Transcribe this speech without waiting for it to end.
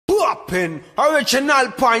popping.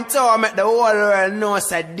 Original point, so I make the whole world know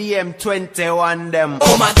said DM21 them.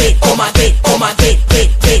 Oh my day, oh my day, oh my day,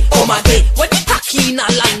 day, oh my day. When the tacky in a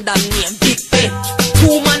London name Big Ben.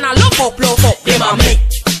 Two man a love up, them a make.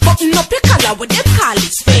 Button up your collar with them call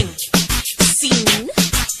it spin. Scene,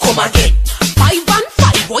 come again. 5 and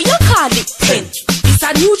 5, what you call it 10. It's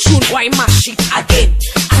a new tune, why mash it again?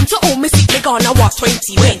 And to all me sick, they gonna walk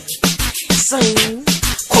 20 when. Scene,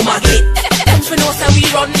 come again. Them for know say we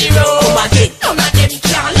run the road. Come again. None of them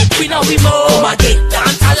can't let we know we more. Come again.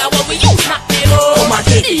 Dance all what we use not demo. Come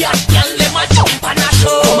again. The young girl them a jump and a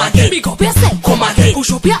show. Come again. Big up yourself. Come again.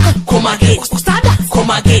 Push up your hand. Come again. What's that? Come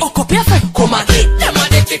again. Hook up your friend. Come again. Them a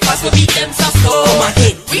dead because we beat them so slow. Come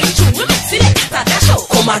again. We tune we make select that show.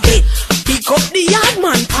 Come again. Big up the yard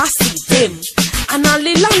man passing them. And all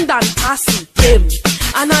the London passing them.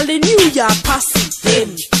 And all the New York passing them.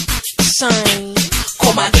 Shine.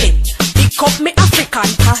 Come again. Pick up me African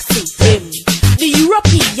passing them. The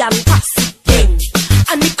European passing them.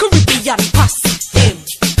 And the Caribbean passing them.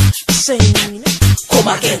 Shine. Come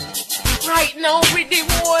again. Right now with the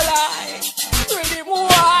whole eye. With the whole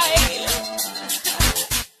eye.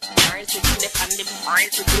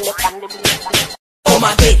 Come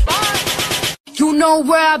again. You know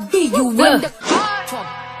where I be. You in the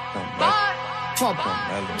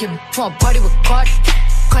trouble. Party with Cardi.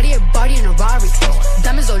 Cardi a body in a Rari.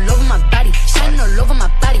 Diamonds all over my body, shining all over my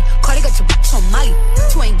body. Cardi got your bitch on Molly.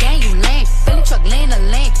 You ain't gang, you lame. Belly truck laying the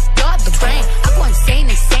lane. Y'all the brain. I go insane.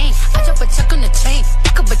 I drop a check on the chain.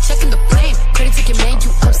 Pick up a check in the plane. Cardi take your man, you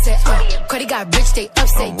upset. Cardi got rich, they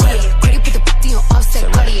upset. Yeah. Cardi put the 50 on offset.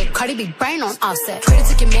 Cardi be brain on offset. Cardi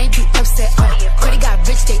take your man, you upset. Cardi got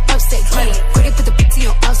rich, they upset. Yeah. Cardi put the 50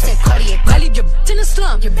 on offset. Cardi leave your bitch in the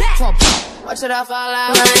slum. You're back. Watch it, I fall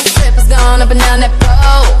out. Strippers gone up and down that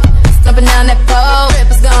pole. Up and down that pole.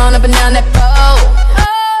 Strippers gone up and down that pole.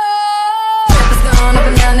 Strippers gone up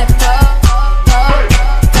and down that pole.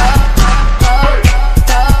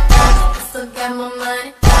 I still got more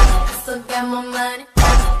money. I still got more money.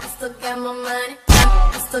 I still got more money.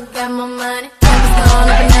 I still got more money. Strippers gone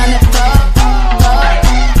up and down that pole.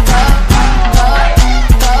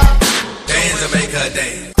 Dance to make her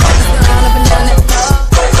dance. Strippers gone up and down that pole.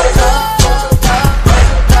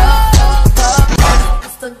 I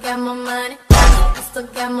still got more money. I still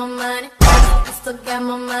got more money. I still got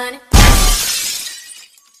more money.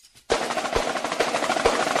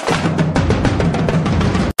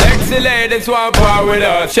 Sexy ladies want power with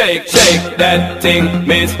us. Shake, shake that thing,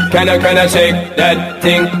 miss. Can I shake that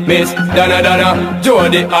thing, miss. Donna,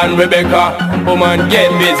 Jody and Rebecca. Woman,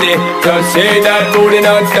 get busy. Just shake that booty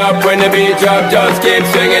non-stop. When the beat drop, just keep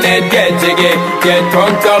swinging it. Get jiggy, get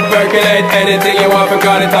drunk up, percolate. Anything you want,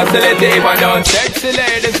 because it's oscillating. If I don't, sexy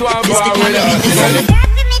ladies want power with us.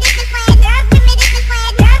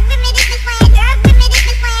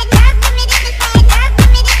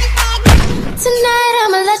 Tonight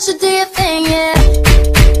I'ma let you do your thing, yeah.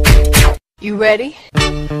 You ready?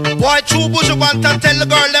 Boy, true bush up and tell the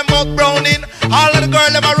girl them about browning. All of the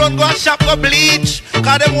girl them a run go and shop go bleach,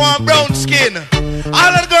 cause them want brown skin.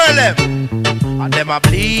 All of the girl them. And them a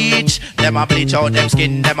bleach out them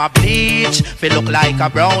skin, them a bleach. Feel look like a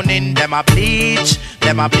browning, them a bleach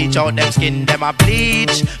out them skin, them a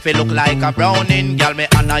bleach. Feel look like a browning, girl me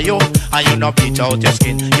honor you, and you no bleach out your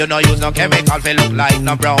skin. You no use no chemical, feel look like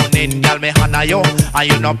no browning, girl me honor you, and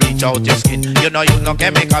you no bleach out your skin. You no use no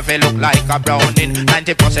chemical, feel look like a browning.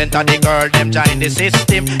 90% of the girl them join the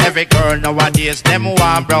system. Every girl nowadays them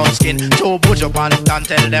want brown skin. Two push up and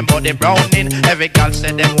tell them about the browning. Every girl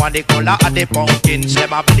say them want the color of the pumpkins.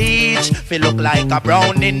 Them a bleach, feel look like a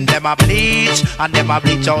browning. Them a bleach, and them a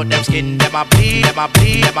bleach out them skin. Them a bleach, them a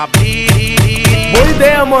bleach, them a bleach. Boa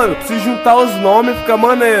ideia, mano. Se juntar os nomes fica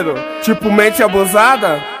maneiro. Tipo, mente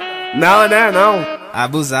abusada? Não, né? Não.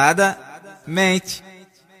 Abusada, mente.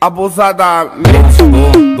 Abusada, mente.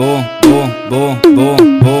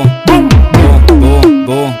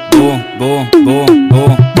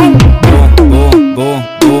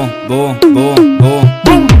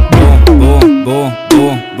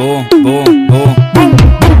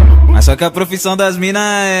 Mas só que a profissão das minas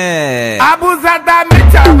é...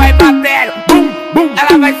 Abusadamente ela vai batendo, bum, bum.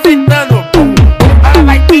 Ela vai sentando, bum, bum. Ela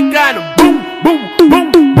vai picando, bum, bum,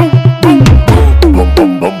 bum, bum,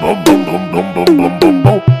 bum, bum, bum, bum, bum, bum,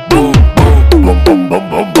 bum, bum,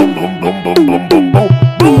 bum, bum, bum.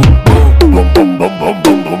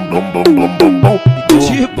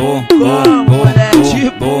 Tipo como, né?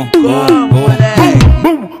 Tipo como, né?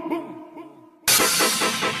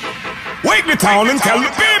 Wake the town and tell the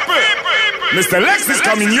people Mr. Lex is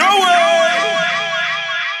coming your way.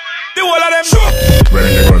 The whole of them shook when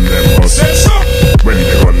they run them bus. When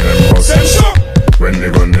they run them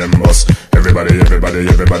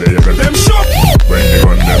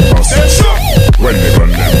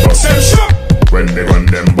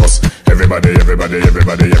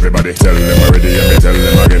everybody. Tell them already and me tell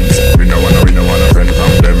them again. We no wanna friend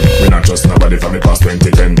from them. We not trust nobody from the past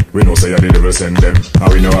 2010. We know say I the devil send them. And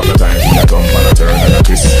we know have the time for a thump and a turn and a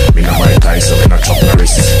twist. Me not my tie so me not chop the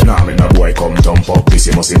wrist. Nah, me not boy come thump up. This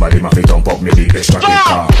you must see body ma fi thump up. Me big extra kick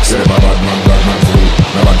car. Say them a bad man fool.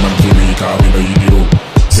 Na bad man fi weak car we no idiot.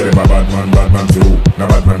 Say them a bad man fool. Na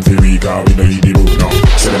bad man fi weak car we no idiot. No.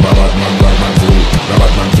 Say them a bad man fool. Na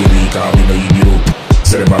bad man fi weak car we no idiot.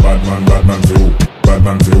 Say them a bad man fool. Bad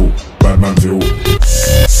man fool.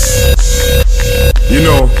 You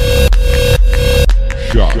know,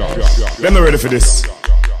 them not ready for this.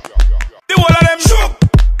 The whole of them shook.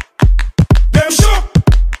 Them shook.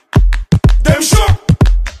 Them shook.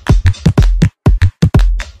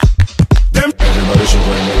 Them. Everybody shook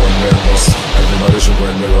when they run their bus. Everybody shook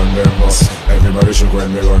when they run their bus. Everybody shook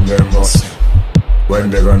when they run their bus. When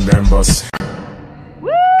they run them bus.